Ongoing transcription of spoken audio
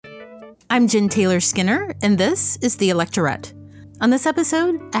I'm Jen Taylor Skinner, and this is The Electorette. On this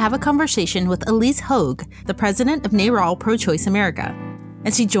episode, I have a conversation with Ilyse Hogue, the president of NARAL Pro-Choice America,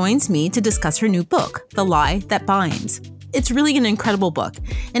 and she joins me to discuss her new book, The Lie That Binds. It's really an incredible book,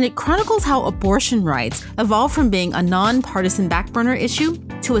 and it chronicles how abortion rights evolved from being a nonpartisan backburner issue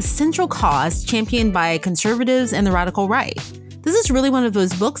to a central cause championed by conservatives and the radical right. This is really one of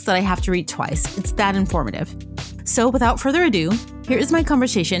those books that I have to read twice. It's that informative. So without further ado, here is my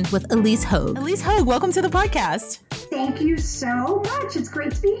conversation with Ilyse Hogue. Ilyse Hogue, welcome to the podcast. Thank you so much. It's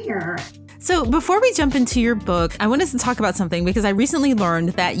great to be here. So before we jump into your book, I wanted to talk about something because I recently learned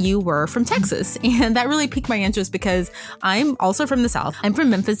that you were from Texas. And that really piqued my interest because I'm also from the South. I'm from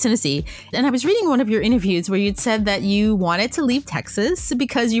Memphis, Tennessee. And I was reading one of your interviews where you'd said that you wanted to leave Texas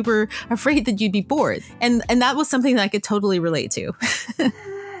because you were afraid that you'd be bored. And that was something that I could totally relate to.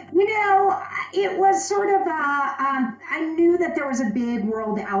 It was sort of, I knew that there was a big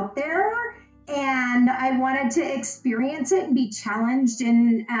world out there and I wanted to experience it and be challenged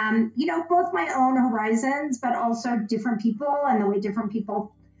in, both my own horizons, but also different people and the way different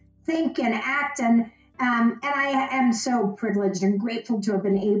people think and act. And I am so privileged and grateful to have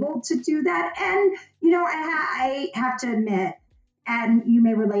been able to do that. And, I have to admit, and you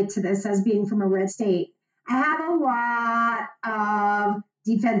may relate to this as being from a red state, I have a lot of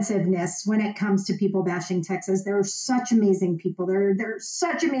defensiveness when it comes to people bashing Texas. There are such amazing people. There are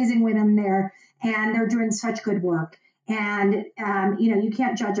such amazing women there, and they're doing such good work. And, you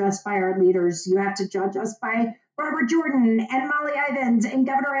can't judge us by our leaders. You have to judge us by Robert Jordan and Molly Ivins and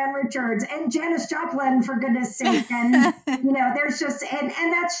Governor Ann Richards and Janis Joplin, for goodness sake. And, there's just, and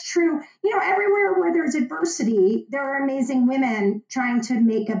that's true. Everywhere where there's adversity, there are amazing women trying to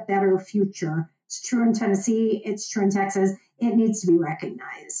make a better future. It's true in Tennessee. It's true in Texas. It needs to be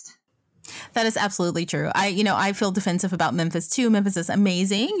recognized. That is absolutely true. I feel defensive about Memphis too. Memphis is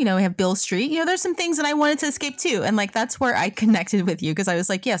amazing. We have Beale Street. There's some things that I wanted to escape too. And that's where I connected with you because I was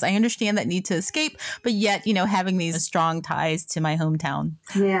like, yes, I understand that need to escape, but yet, having these strong ties to my hometown.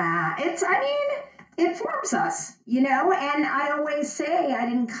 Yeah, it forms us, and I always say I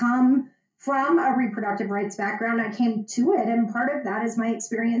didn't come from a reproductive rights background. I came to it. And part of that is my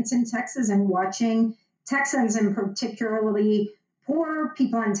experience in Texas and watching Texans, and particularly poor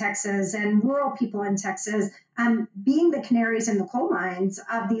people in Texas and rural people in Texas, being the canaries in the coal mines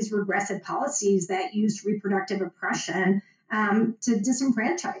of these regressive policies that use reproductive oppression to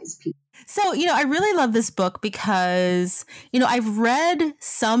disenfranchise people. So, I really love this book because, I've read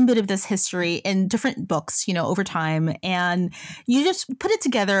some bit of this history in different books, over time, and you just put it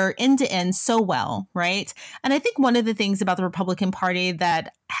together end to end so well, right? And I think one of the things about the Republican Party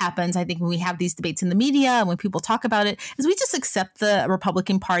that happens, I think, when we have these debates in the media and when people talk about it, is we just accept the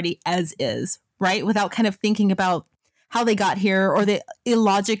Republican Party as is, right? Without kind of thinking about how they got here or the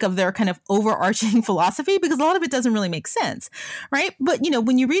illogic of their kind of overarching philosophy, because a lot of it doesn't really make sense, right? But,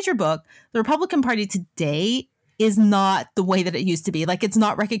 when you read your book, the Republican Party today is not the way that it used to be. It's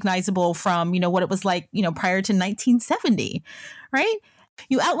not recognizable from, what it was like, prior to 1970, right?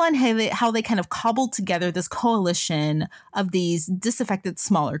 You outline how they kind of cobbled together this coalition of these disaffected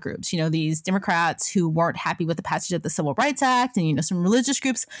smaller groups, these Democrats who weren't happy with the passage of the Civil Rights Act and, some religious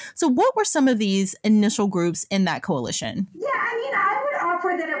groups. So what were some of these initial groups in that coalition? Yeah, I would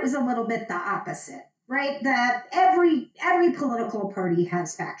offer that it was a little bit the opposite, right? That every political party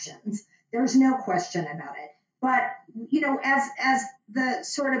has factions. There's no question about it. But, as the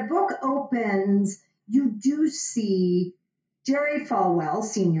sort of book opens, you do see Jerry Falwell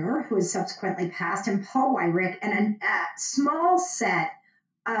Sr., who has subsequently passed, and Paul Weyrich, and a small set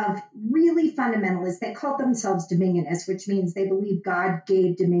of really fundamentalists. They called themselves dominionists, which means they believe God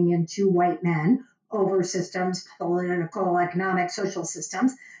gave dominion to white men over systems, political, economic, social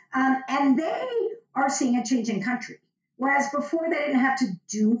systems. And they are seeing a change in country. Whereas before they didn't have to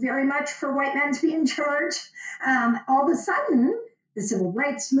do very much for white men to be in charge. All of a sudden, the civil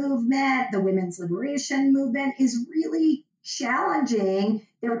rights movement, the women's liberation movement is really challenging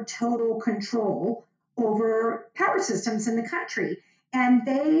their total control over power systems in the country. And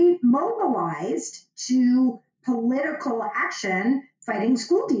they mobilized to political action fighting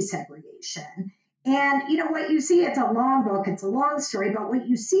school desegregation. And, what you see, it's a long book, it's a long story, but what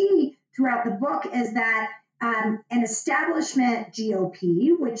you see throughout the book is that an establishment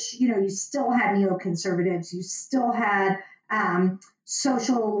GOP, which, you still had neoconservatives, you still had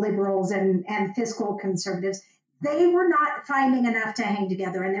social liberals and fiscal conservatives, they were not finding enough to hang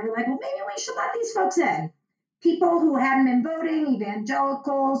together. And they were like, well, maybe we should let these folks in. People who hadn't been voting,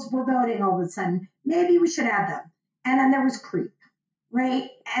 evangelicals, were voting all of a sudden. Maybe we should add them. And then there was creep, right?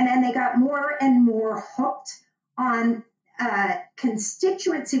 And then they got more and more hooked on a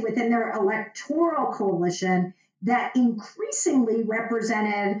constituency within their electoral coalition that increasingly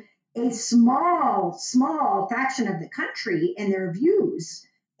represented a small faction of the country in their views.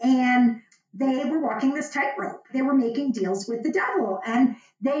 And they were walking this tightrope. They were making deals with the devil. And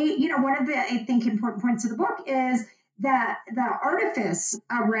they, one of the, I think, important points of the book is that the artifice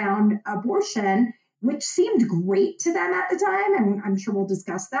around abortion, which seemed great to them at the time, and I'm sure we'll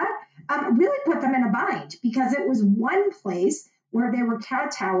discuss that, really put them in a bind, because it was one place where they were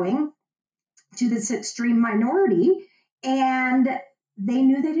kowtowing to this extreme minority, and they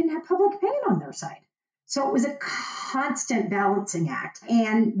knew they didn't have public opinion on their side. So it was a constant balancing act.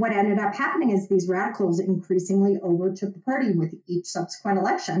 And what ended up happening is these radicals increasingly overtook the party with each subsequent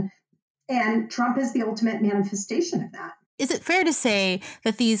election. And Trump is the ultimate manifestation of that. Is it fair to say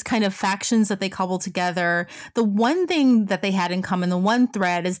that these kind of factions that they cobbled together, the one thing that they had in common, the one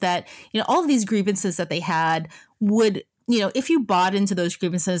thread, is that, all of these grievances that they had would, if you bought into those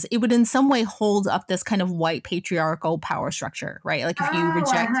grievances, it would in some way hold up this kind of white patriarchal power structure, right? Like if you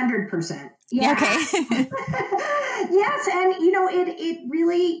reject 100%. Yeah. Okay. Yes. And, it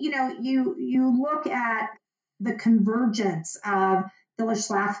really, you look at the convergence of Phyllis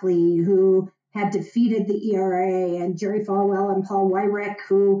Schlafly, who had defeated the ERA, and Jerry Falwell and Paul Weyrich,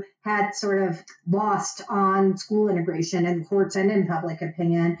 who had sort of lost on school integration in courts and in public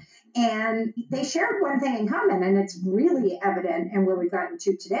opinion. And they shared one thing in common, and it's really evident in where we've gotten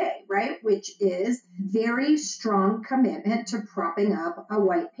to today, right? Which is very strong commitment to propping up a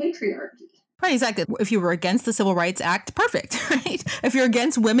white patriarchy. Right, exactly. If you were against the Civil Rights Act, perfect, right? If you're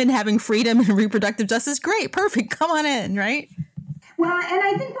against women having freedom and reproductive justice, great, perfect, come on in, right? Well, and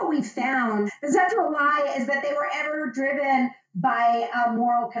I think what we found, the central lie is that they were ever driven by a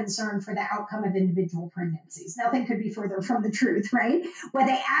moral concern for the outcome of individual pregnancies. Nothing could be further from the truth, right? What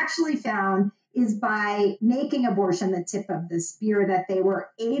they actually found is by making abortion the tip of the spear, that they were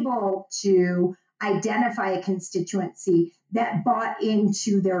able to identify a constituency that bought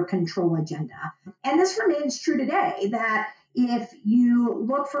into their control agenda. And this remains true today, that if you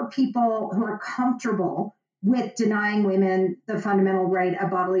look for people who are comfortable with denying women the fundamental right of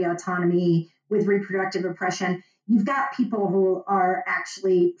bodily autonomy, with reproductive oppression, you've got people who are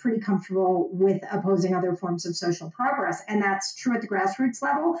actually pretty comfortable with opposing other forms of social progress. And that's true at the grassroots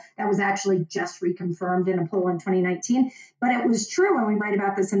level. That was actually just reconfirmed in a poll in 2019. But it was true, and we write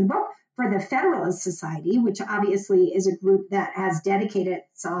about this in the book, for the Federalist Society, which obviously is a group that has dedicated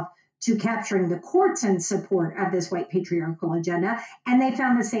itself to capturing the courts in support of this white patriarchal agenda. And they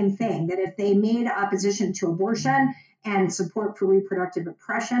found the same thing, that if they made opposition to abortion and support for reproductive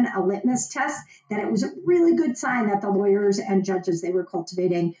oppression a litmus test, that it was a really good sign that the lawyers and judges they were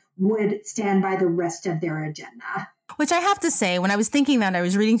cultivating would stand by the rest of their agenda. Which I have to say, when I was thinking that, I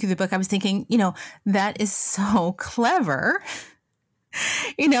was reading through the book, I was thinking, that is so clever.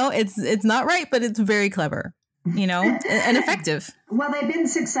 It's not right, but it's very clever, and effective. Well, they've been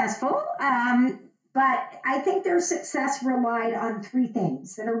successful, but I think their success relied on three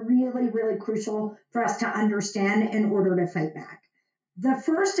things that are really, really crucial for us to understand in order to fight back. The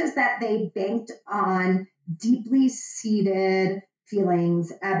first is that they banked on deeply seated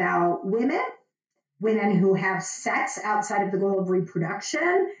feelings about women who have sex outside of the goal of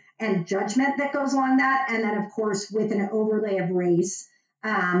reproduction, and judgment that goes along that. And then, of course, with an overlay of race,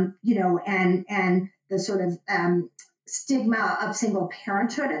 and the sort of stigma of single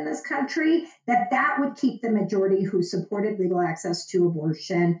parenthood in this country, that would keep the majority who supported legal access to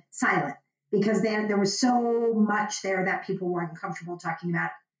abortion silent, because there was so much there that people weren't comfortable talking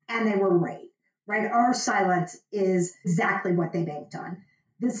about, and they were right? Our silence is exactly what they banked on.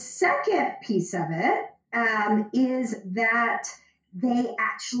 The second piece of it is that they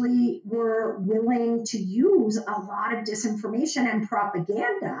actually were willing to use a lot of disinformation and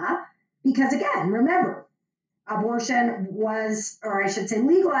propaganda because, again, remember, abortion was, or I should say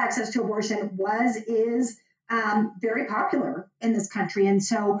legal access to abortion is very popular in this country. And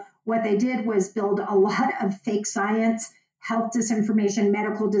so what they did was build a lot of fake science, health disinformation,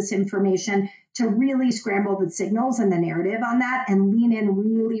 medical disinformation to really scramble the signals and the narrative on that and lean in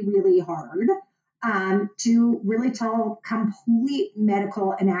really, really hard to really tell complete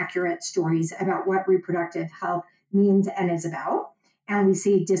medical inaccurate stories about what reproductive health means and is about. And we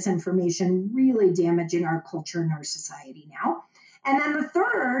see disinformation really damaging our culture and our society now. And then the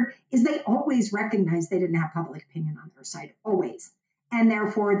third is they always recognized they didn't have public opinion on their side, always. And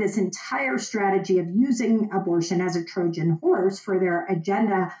therefore, this entire strategy of using abortion as a Trojan horse for their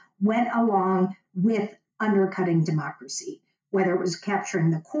agenda went along with undercutting democracy, whether it was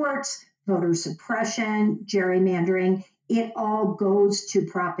capturing the courts, voter suppression, gerrymandering. It all goes to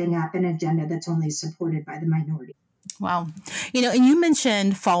propping up an agenda that's only supported by the minority. Wow. And you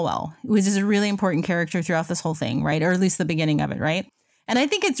mentioned Falwell, which is a really important character throughout this whole thing, right? Or at least the beginning of it, right? And I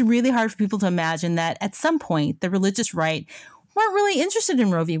think it's really hard for people to imagine that at some point, the religious right weren't really interested in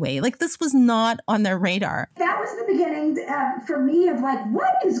Roe v. Wade. Like, this was not on their radar. That was the beginning for me of like,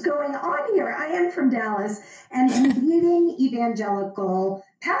 what is going on here? I am from Dallas, and the leading evangelical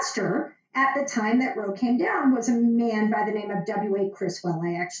pastor at the time that Roe came down was a man by the name of W.A. Criswell.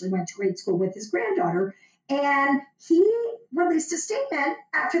 I actually went to grade school with his granddaughter, and he released a statement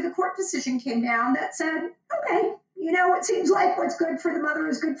after the court decision came down that said, okay, it seems like what's good for the mother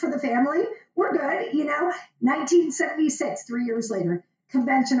is good for the family. We're good, 1976, 3 years later,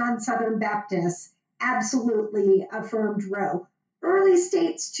 Convention on Southern Baptists absolutely affirmed Roe. Early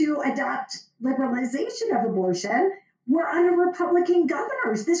states to adopt liberalization of abortion were under Republican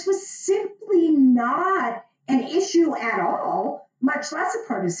governors. This was simply not an issue at all, much less a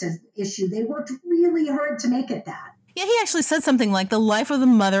partisan issue. They worked really hard to make it that. Yeah, he actually said something like the life of the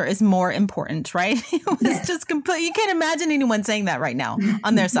mother is more important, right? It was just complete. You can't imagine anyone saying that right now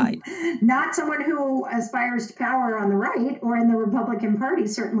on their side. Not someone who aspires to power on the right or in the Republican Party,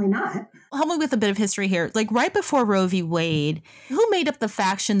 certainly not. Help me with a bit of history here. Like right before Roe v. Wade, who made up the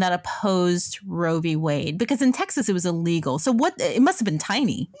faction that opposed Roe v. Wade? Because in Texas it was illegal. So it must have been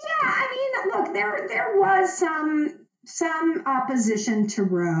tiny. Yeah, I mean, look, there was some opposition to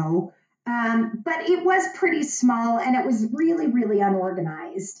Roe. But it was pretty small and it was really, really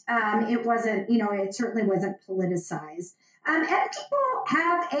unorganized. It wasn't, it certainly wasn't politicized. And people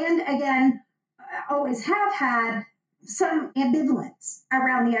have, and again, always have had some ambivalence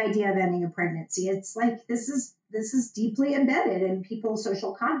around the idea of ending a pregnancy. It's like, this is deeply embedded in people's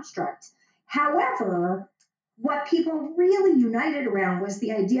social construct. However, what people really united around was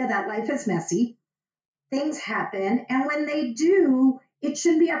the idea that life is messy, things happen, and when they do, it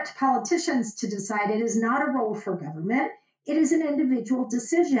shouldn't be up to politicians to decide. It is not a role for government. It is an individual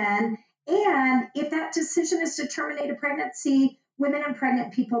decision. And if that decision is to terminate a pregnancy, women and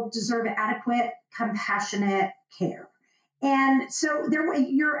pregnant people deserve adequate, compassionate care. And so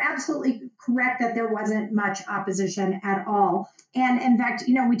you're absolutely correct that there wasn't much opposition at all. And in fact,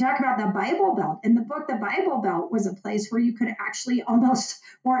 we talk about the Bible Belt. In the book, the Bible Belt was a place where you could actually almost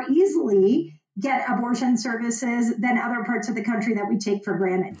more easily get abortion services than other parts of the country that we take for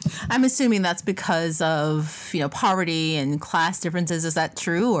granted. I'm assuming that's because of, poverty and class differences. Is that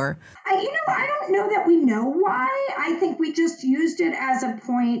true? Or I don't know that we know why. I think we just used it as a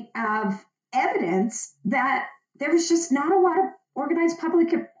point of evidence that there was just not a lot of organized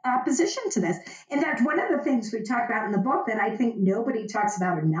public opposition to this. In fact, one of the things we talk about in the book that I think nobody talks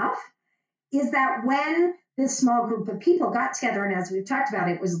about enough is that when this small group of people got together, and as we've talked about,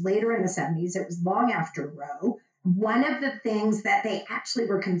 it was later in the 70s, it was long after Roe. One of the things that they actually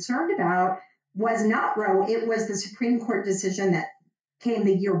were concerned about was not Roe, it was the Supreme Court decision that came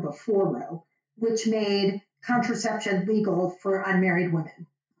the year before Roe, which made contraception legal for unmarried women.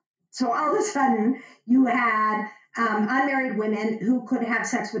 So all of a sudden, you had unmarried women who could have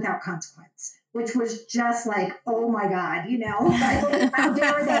sex without consequence, which was just like, oh my God, like, how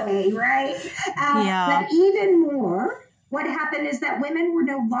dare they, right? Yeah. But even more, what happened is that women were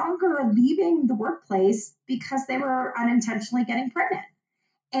no longer leaving the workplace because they were unintentionally getting pregnant.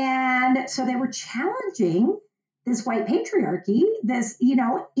 And so they were challenging this white patriarchy,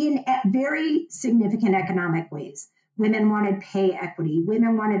 in very significant economic ways. Women wanted pay equity.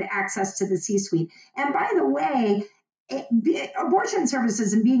 Women wanted access to the C-suite. And by the way, abortion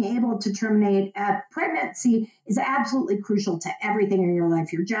services and being able to terminate a pregnancy is absolutely crucial to everything in your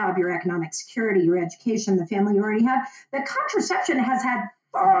life, your job, your economic security, your education, the family you already have. But contraception has had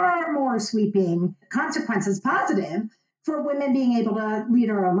far more sweeping consequences, positive, for women being able to lead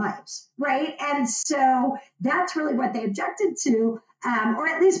their own lives, right? And so that's really what they objected to, or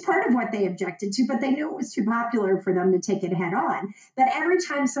at least part of what they objected to, but they knew it was too popular for them to take it head on. But every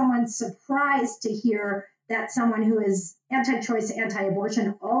time someone's surprised to hear that someone who is anti-choice,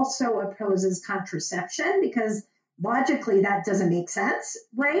 anti-abortion also opposes contraception, because logically that doesn't make sense,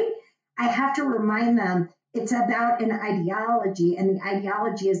 right? I have to remind them it's about an ideology, and the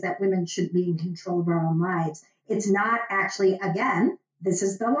ideology is that women should be in control of our own lives. It's not actually, again, this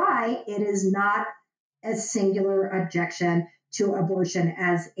is the lie, it is not a singular objection to abortion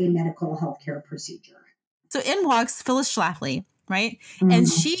as a medical healthcare procedure. So in walks Phyllis Schlafly, right? Mm-hmm. And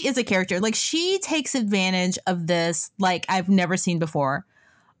she is a character. Like, she takes advantage of this like I've never seen before.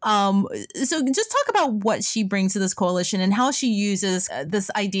 So just talk about what she brings to this coalition and how she uses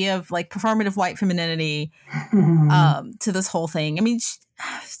this idea of like performative white femininity to this whole thing. I mean,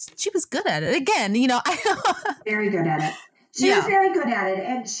 she was good at it. Again, Very good at it. She was very good at it,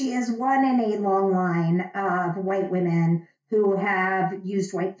 and she is one in a long line of white women who have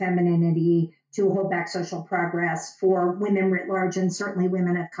used white femininity to hold back social progress for women writ large and certainly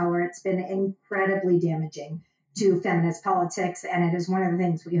women of color. It's been incredibly damaging to feminist politics, and it is one of the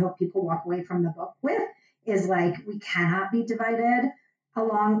things we hope people walk away from the book with is like, we cannot be divided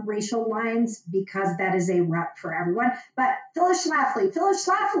along racial lines because that is a rut for everyone. But Phyllis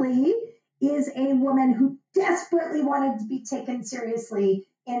Schlafly is a woman who desperately wanted to be taken seriously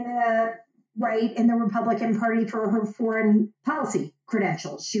in the Republican Party for her foreign policy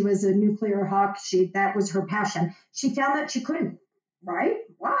credentials. She was a nuclear hawk. That was her passion. She found that she couldn't, right?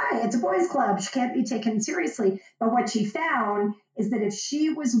 Why? It's a boys' club. She can't be taken seriously. But what she found is that if she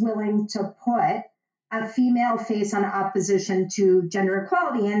was willing to put a female face on opposition to gender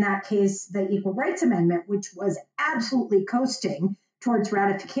equality, in that case, the Equal Rights Amendment, which was absolutely coasting towards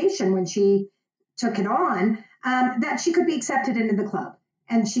ratification when she took it on, that she could be accepted into the club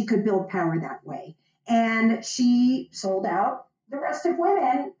and she could build power that way. And she sold out the rest of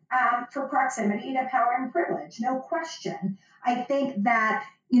women for proximity to power and privilege, no question. I think that,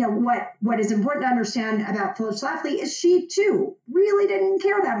 what is important to understand about Phyllis Schlafly is she too really didn't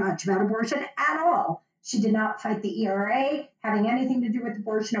care that much about abortion at all. She did not fight the ERA having anything to do with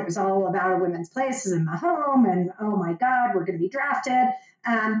abortion. It was all about a women's places in the home and, oh my God, we're going to be drafted.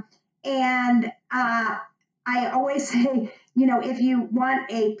 I always say, if you want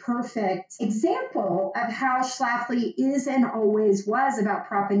a perfect example of how Schlafly is and always was about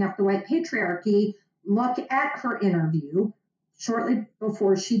propping up the white patriarchy, look at her interview shortly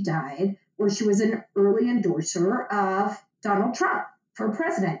before she died, where she was an early endorser of Donald Trump for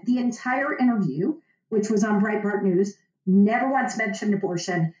president. The entire interview, which was on Breitbart News, never once mentioned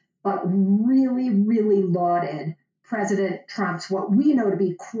abortion, but really, really lauded President Trump's what we know to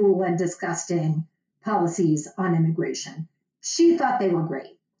be cruel and disgusting policies on immigration. She thought they were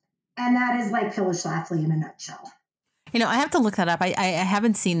great. And that is like Phyllis Schlafly in a nutshell. I have to look that up. I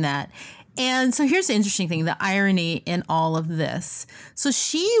haven't seen that. And so here's the interesting thing, the irony in all of this. So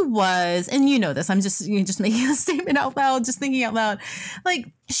she was, and this, I'm just making a statement out loud, just thinking out loud.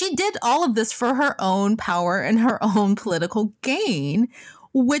 Like, she did all of this for her own power and her own political gain,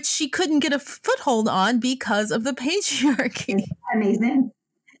 which she couldn't get a foothold on because of the patriarchy. It's amazing.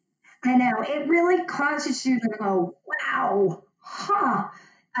 I know. It really causes you to go, wow, huh.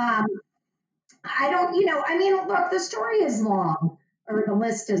 Look, the story is long, or the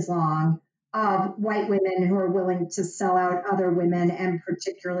list is long, of white women who are willing to sell out other women, and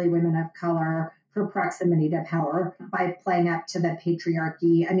particularly women of color, for proximity to power by playing up to the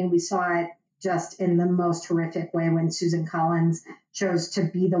patriarchy. I mean, we saw it just in the most horrific way when Susan Collins chose to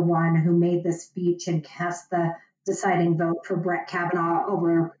be the one who made the speech and cast the deciding vote for Brett Kavanaugh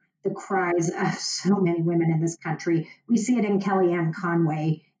over the cries of so many women in this country. We see it in Kellyanne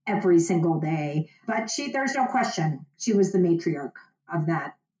Conway every single day. But there's no question, she was the matriarch of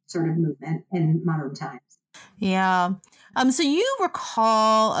that sort of movement in modern times. Yeah. So you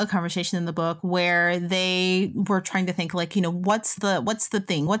recall a conversation in the book where they were trying to think like, what's the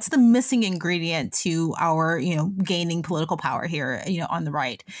thing? What's the missing ingredient to our, gaining political power here, on the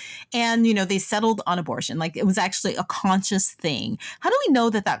right? And, they settled on abortion. Like, it was actually a conscious thing. How do we know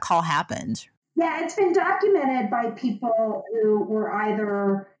that call happened? Yeah, it's been documented by people who were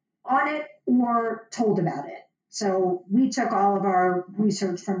either on it or told about it. So we took all of our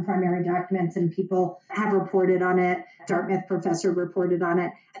research from primary documents, and people have reported on it. Dartmouth professor reported on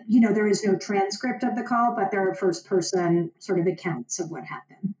it. There is no transcript of the call, but there are first-person sort of accounts of what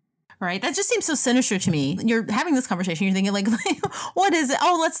happened. Right. That just seems so sinister to me. You're having this conversation. You're thinking like what is it?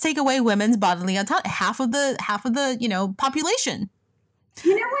 Oh, let's take away women's bodily autonomy. Half of the population.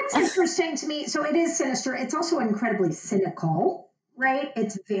 What's interesting to me? So it is sinister. It's also incredibly cynical, right?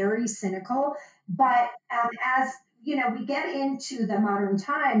 It's very cynical. But as we get into the modern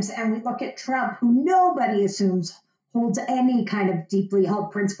times and we look at Trump, who nobody assumes holds any kind of deeply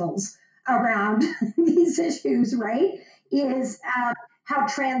held principles around these issues, right? Is how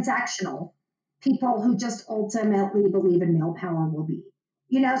transactional people who just ultimately believe in male power will be.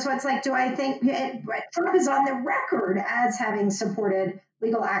 So it's like, do I think Trump is on the record as having supported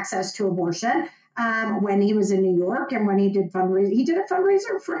legal access to abortion when he was in New York and when he did fundraiser. He did a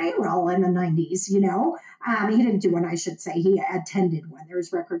fundraiser for NARAL in the 90s, He didn't do one, I should say. He attended one.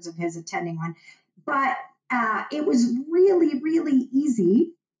 There's records of his attending one. But it was really, really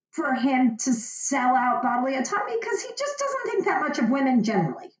easy for him to sell out bodily autonomy because he just doesn't think that much of women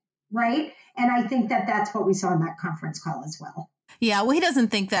generally, right? And I think that that's what we saw in that conference call as well. Yeah, well, he doesn't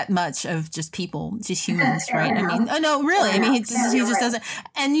think that much of just people, just humans, right? I mean, oh, no, really. Fair I mean, he enough. just, No, he you're just right. doesn't.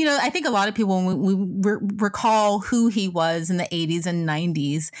 And, I think a lot of people, when we recall who he was in the 80s and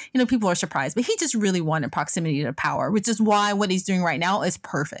 90s, people are surprised. But he just really wanted proximity to power, which is why what he's doing right now is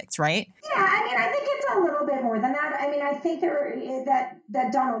perfect, right? Yeah, I mean, I think it's a little bit more than that. I mean, I think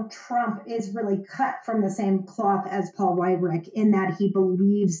that Donald Trump is really cut from the same cloth as Paul Weyrich in that he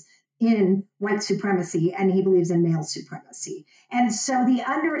believes in white supremacy and he believes in male supremacy. And so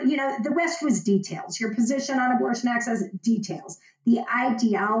the rest was details. Your position on abortion access, details. The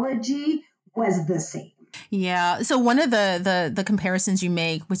ideology was the same. Yeah. So one of the comparisons you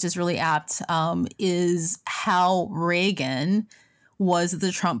make, which is really apt, is how Reagan was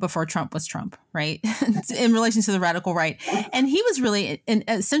the Trump before Trump was Trump, right? In relation to the radical right. And he was really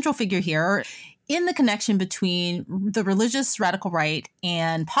a central figure here in the connection between the religious radical right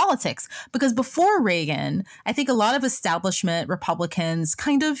and politics. Because before Reagan, I think a lot of establishment Republicans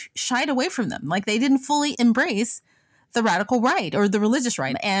kind of shied away from them. Like they didn't fully embrace the radical right or the religious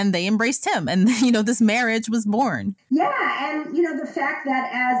right, and they embraced him. And, this marriage was born. Yeah. And, the fact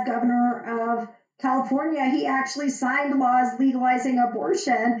that as governor of California, he actually signed laws legalizing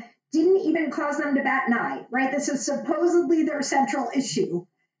abortion didn't even cause them to bat an eye, right? This is supposedly their central issue,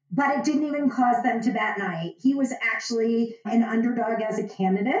 but it didn't even cause them to bat an eye. He was actually an underdog as a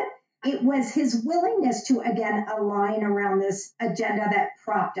candidate. It was his willingness to, again, align around this agenda that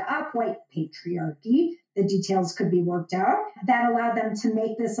propped up white patriarchy. The details could be worked out that allowed them to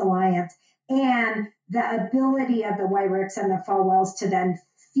make this alliance, and the ability of the Weyrichs and the Falwells to then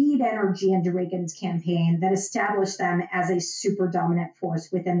feed energy into Reagan's campaign that established them as a super dominant force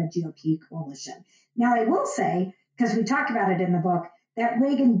within the GOP coalition. Now, I will say, because we talk about it in the book, that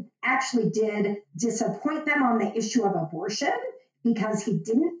Reagan actually did disappoint them on the issue of abortion because he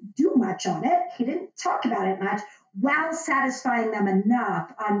didn't do much on it. He didn't talk about it much, while satisfying them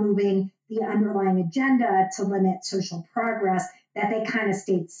enough on moving the underlying agenda to limit social progress that they kind of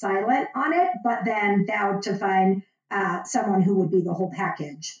stayed silent on it, but then vowed to find someone who would be the whole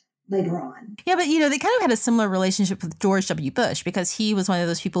package later on. Yeah, but, they kind of had a similar relationship with George W. Bush because he was one of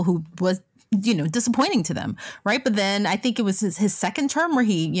those people who was disappointing to them, right? But then I think it was his second term where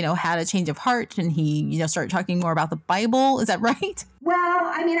he, had a change of heart and he, started talking more about the Bible. Is that right? Well,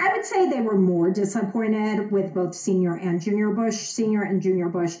 I mean, I would say they were more disappointed with both Senior and Junior Bush. Senior and Junior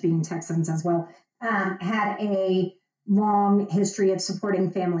Bush, being Texans as well, had a long history of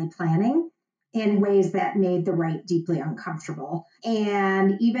supporting family planning in ways that made the right deeply uncomfortable.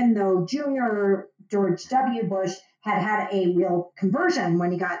 And even though Junior George W. Bush had a real conversion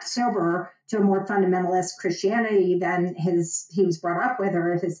when he got sober to a more fundamentalist Christianity than he was brought up with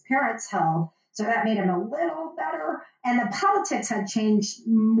or his parents held. So that made him a little better. And the politics had changed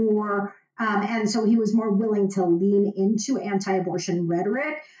more. And so he was more willing to lean into anti-abortion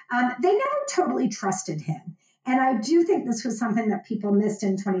rhetoric. They never totally trusted him. And I do think this was something that people missed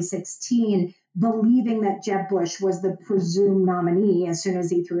in 2016, believing that Jeb Bush was the presumed nominee as soon as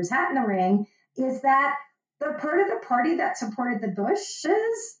he threw his hat in the ring, is that the part of the party that supported the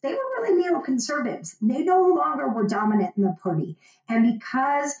Bushes, they were really neoconservatives. They no longer were dominant in the party. And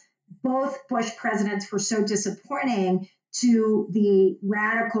because both Bush presidents were so disappointing to the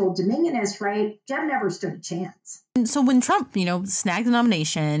radical Dominionist right, Jeb never stood a chance. And so when Trump, snagged the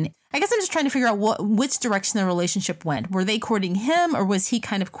nomination, I guess I'm just trying to figure out which direction the relationship went. Were they courting him or was he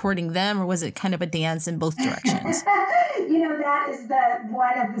kind of courting them, or was it kind of a dance in both directions? That is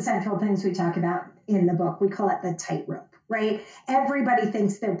one of the central things we talk about in the book. We call it the tightrope, right? Everybody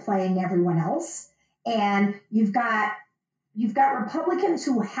thinks they're playing everyone else. And you've got Republicans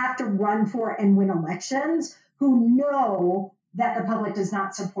who have to run for and win elections who know that the public does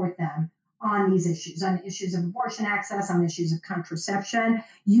not support them on these issues, on issues of abortion access, on issues of contraception.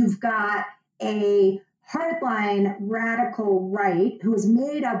 You've got a hardline radical right who has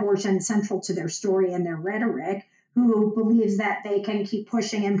made abortion central to their story and their rhetoric, who believes that they can keep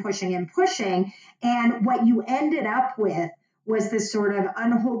pushing and pushing and pushing. And what you ended up with was this sort of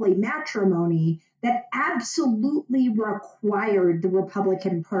unholy matrimony that absolutely required the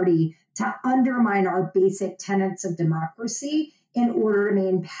Republican Party to undermine our basic tenets of democracy in order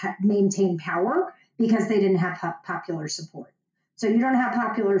to maintain power, because they didn't have popular support. So you don't have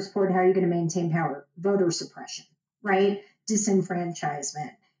popular support, how are you going to maintain power? Voter suppression, right?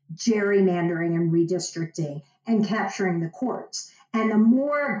 Disenfranchisement, gerrymandering and redistricting, and capturing the courts. And the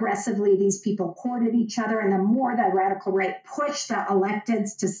more aggressively these people courted each other and the more the radical right pushed the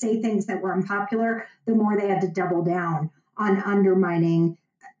electeds to say things that were unpopular, the more they had to double down on undermining,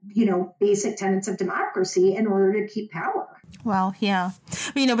 basic tenets of democracy in order to keep power. Well, yeah.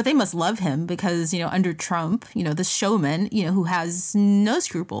 But they must love him because, under Trump, the showman, who has no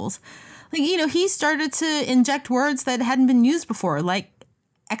scruples, like, he started to inject words that hadn't been used before, like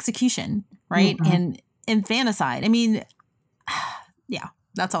execution, right? Mm-hmm. And infanticide. Yeah,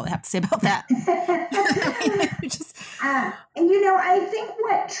 that's all I have to say about that. I think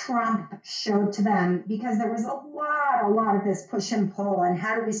what Trump showed to them, because there was a lot of this push and pull, and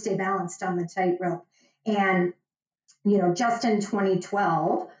how do we stay balanced on the tightrope? And, just in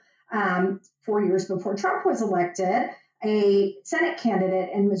 2012, 4 years before Trump was elected, a Senate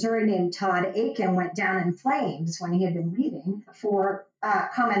candidate in Missouri named Todd Akin went down in flames when he had been leaving for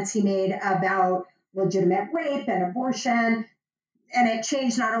comments he made about legitimate rape and abortion. And it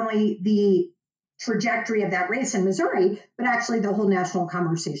changed not only the trajectory of that race in Missouri, but actually the whole national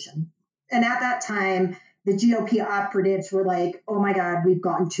conversation. And at that time, the GOP operatives were like, oh my God, we've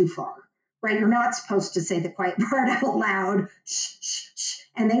gone too far, right? You're not supposed to say the quiet part out loud. Shh, shh, shh.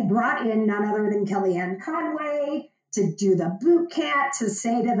 And they brought in none other than Kellyanne Conway to do the boot camp, to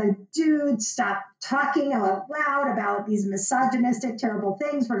say to the dude, stop talking out loud about these misogynistic, terrible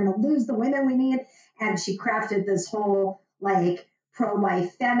things. We're going to lose the women we need. And she crafted this whole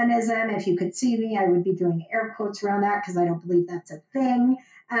pro-life feminism. If you could see me, I would be doing air quotes around that because I don't believe that's a thing.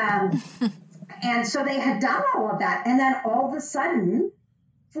 And so they had done all of that. And then all of a sudden,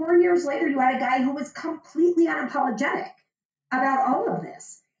 4 years later, you had a guy who was completely unapologetic about all of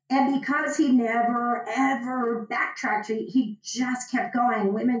this. And because he never, ever backtracked, he just kept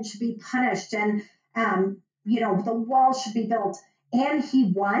going. Women should be punished and, the wall should be built. And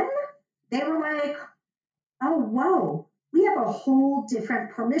he won. They were like, oh, whoa, we have a whole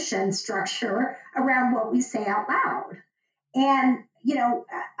different permission structure around what we say out loud. And,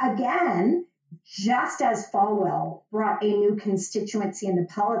 again, just as Falwell brought a new constituency into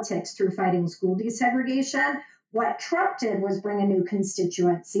politics through fighting school desegregation, what Trump did was bring a new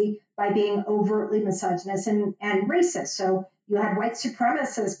constituency by being overtly misogynist and racist. So you had white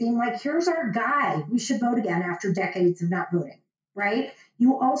supremacists being like, here's our guy. We should vote again after decades of not voting, right?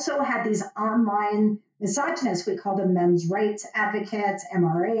 You also had these online misogynists, we call them men's rights advocates,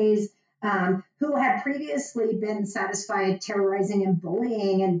 MRAs, who had previously been satisfied terrorizing and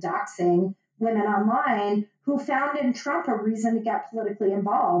bullying and doxing women online, who found in Trump a reason to get politically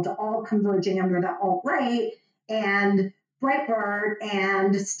involved, all converging under the alt-right and Breitbart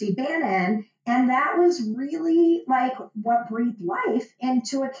and Steve Bannon. And that was really what breathed life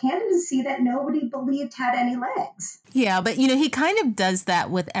into a candidacy that nobody believed had any legs. Yeah, but he kind of does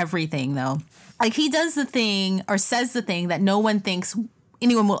that with everything, though. Like, he does the thing or says the thing that no one thinks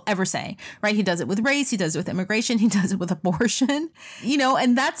anyone will ever say, right? He does it with race. He does it with immigration. He does it with abortion,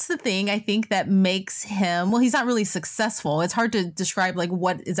 and that's the thing I think that makes him, well, he's not really successful. It's hard to describe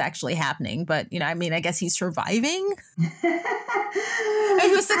what is actually happening, but I guess he's surviving. He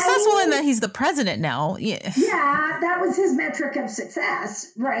was successful in that he's the president now. Yeah, that was his metric of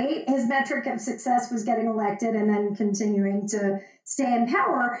success, right? His metric of success was getting elected and then continuing to stay in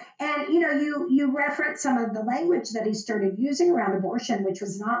power. And, you reference some of the language that he started using around abortion, which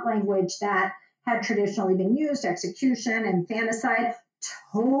was not language that had traditionally been used, execution, infanticide,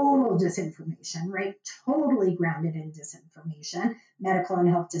 total disinformation, right? Totally grounded in disinformation, medical and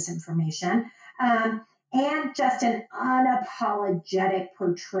health disinformation. And just an unapologetic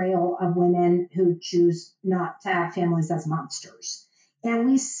portrayal of women who choose not to have families as monsters. And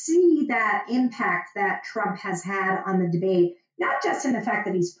we see that impact that Trump has had on the debate, not just in the fact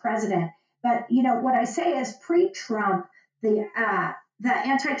that he's president, but, what I say is pre-Trump, the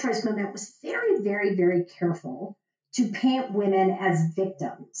anti-choice movement was very, very, very careful to paint women as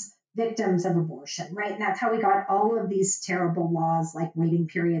victims of abortion, right? And that's how we got all of these terrible laws like waiting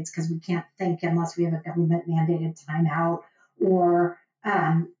periods, because we can't think unless we have a government mandated timeout, or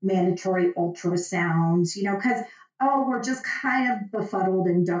mandatory ultrasounds, because, we're just kind of befuddled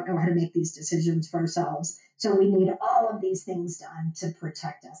and don't know how to make these decisions for ourselves. So we need all of these things done to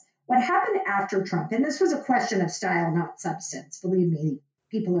protect us. What happened after Trump, and this was a question of style, not substance, believe me,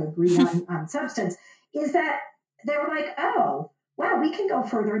 people who agree on substance, is that they were like, oh, wow, we can go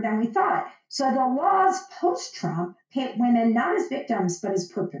further than we thought. So the laws post-Trump paint women not as victims, but as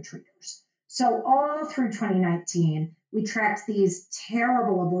perpetrators. So all through 2019, we tracked these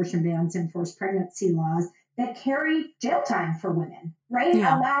terrible abortion bans and forced pregnancy laws that carry jail time for women, right?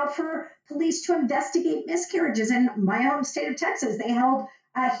 Yeah. Allow for police to investigate miscarriages. In my home state of Texas, they held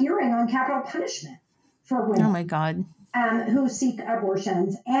a hearing on capital punishment for women. Oh, my God. Who seek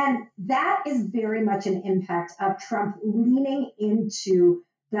abortions. And that is very much an impact of Trump leaning into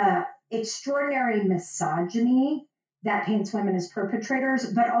the extraordinary misogyny that paints women as perpetrators,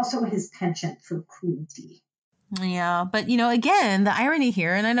 but also his penchant for cruelty. Yeah, but again, the irony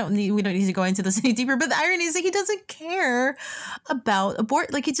here, and we don't need to go into this any deeper, but the irony is that he doesn't care about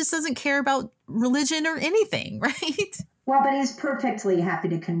abort, like he just doesn't care about religion or anything, right? Well, but he's perfectly happy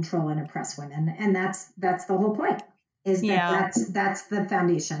to control and oppress women, and that's the whole point. That's the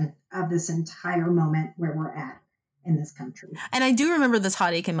foundation of this entire moment where we're at in this country. And I do remember this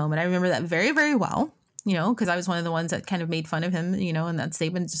hot Aiken moment. I remember that very, very well. Because I was one of the ones that kind of made fun of him, in that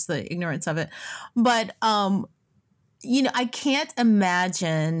statement, just the ignorance of it. But I can't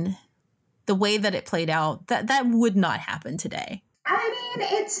imagine the way that it played out. That would not happen today. I mean,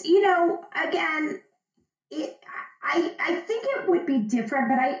 it's, again, I think it would be different,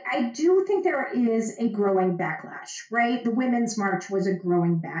 but I do think there is a growing backlash, right? The Women's March was a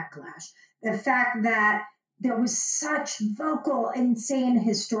growing backlash. The fact that there was such vocal, insane,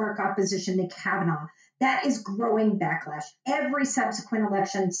 historic opposition to Kavanaugh, that is growing backlash. Every subsequent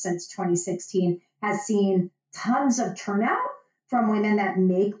election since 2016 has seen tons of turnout from women that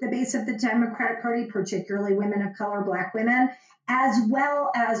make the base of the Democratic Party, particularly women of color, Black women, as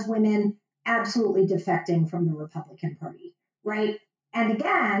well as women absolutely defecting from the Republican Party, right? And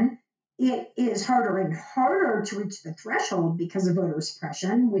again, it is harder and harder to reach the threshold because of voter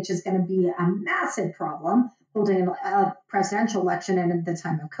suppression, which is going to be a massive problem holding a presidential election in the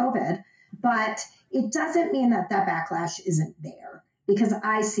time of COVID. But it doesn't mean that backlash isn't there, because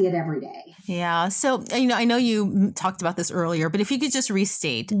I see it every day. Yeah. So, I know you talked about this earlier, but if you could just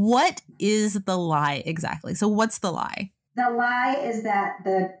restate, what is the lie exactly? So what's the lie? The lie is that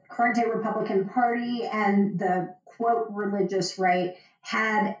the current day Republican Party and the, quote, religious right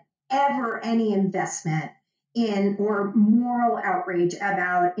had ever any investment in or moral outrage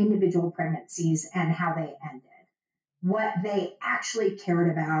about individual pregnancies and how they ended. What they actually cared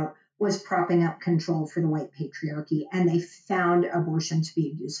about was propping up control for the white patriarchy, and they found abortion to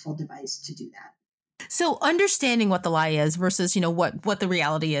be a useful device to do that. So understanding what the lie is versus, what the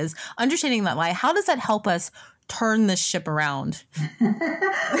reality is, understanding that lie, how does that help us turn this ship around? Well,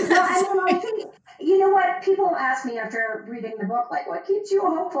 I think, what people ask me after reading the book, like, what keeps you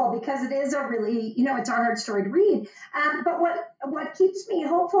hopeful? Because it is a really, it's a hard story to read. But what keeps me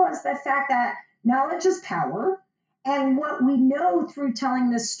hopeful is the fact that knowledge is power. And what we know through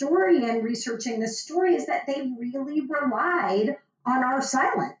telling this story and researching this story is that they really relied on our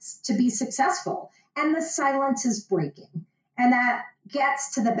silence to be successful. And the silence is breaking. And that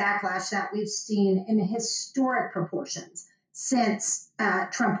gets to the backlash that we've seen in historic proportions since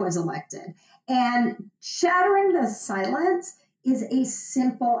Trump was elected. And shattering the silence is a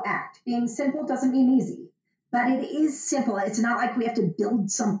simple act. Being simple doesn't mean easy. But it is simple. It's not like we have to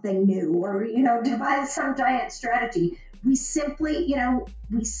build something new or, devise some giant strategy. We simply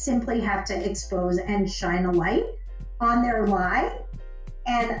have to expose and shine a light on their lie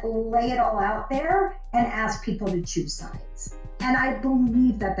and lay it all out there and ask people to choose sides. And I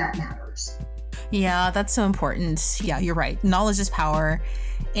believe that matters. Yeah, that's so important. Yeah, you're right. Knowledge is power.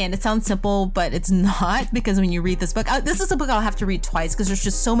 And it sounds simple, but it's not, because when you read this book, this is a book I'll have to read twice because there's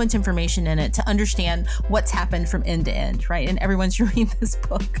just so much information in it to understand what's happened from end to end, right? And everyone should read this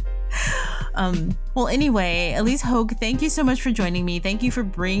book. Well, anyway, Ilyse Hogue, thank you so much for joining me. Thank you for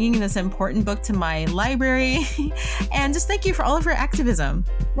bringing this important book to my library. And just thank you for all of your activism.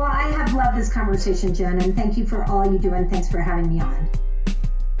 Well, I have loved this conversation, Jen, and thank you for all you do, and thanks for having me on.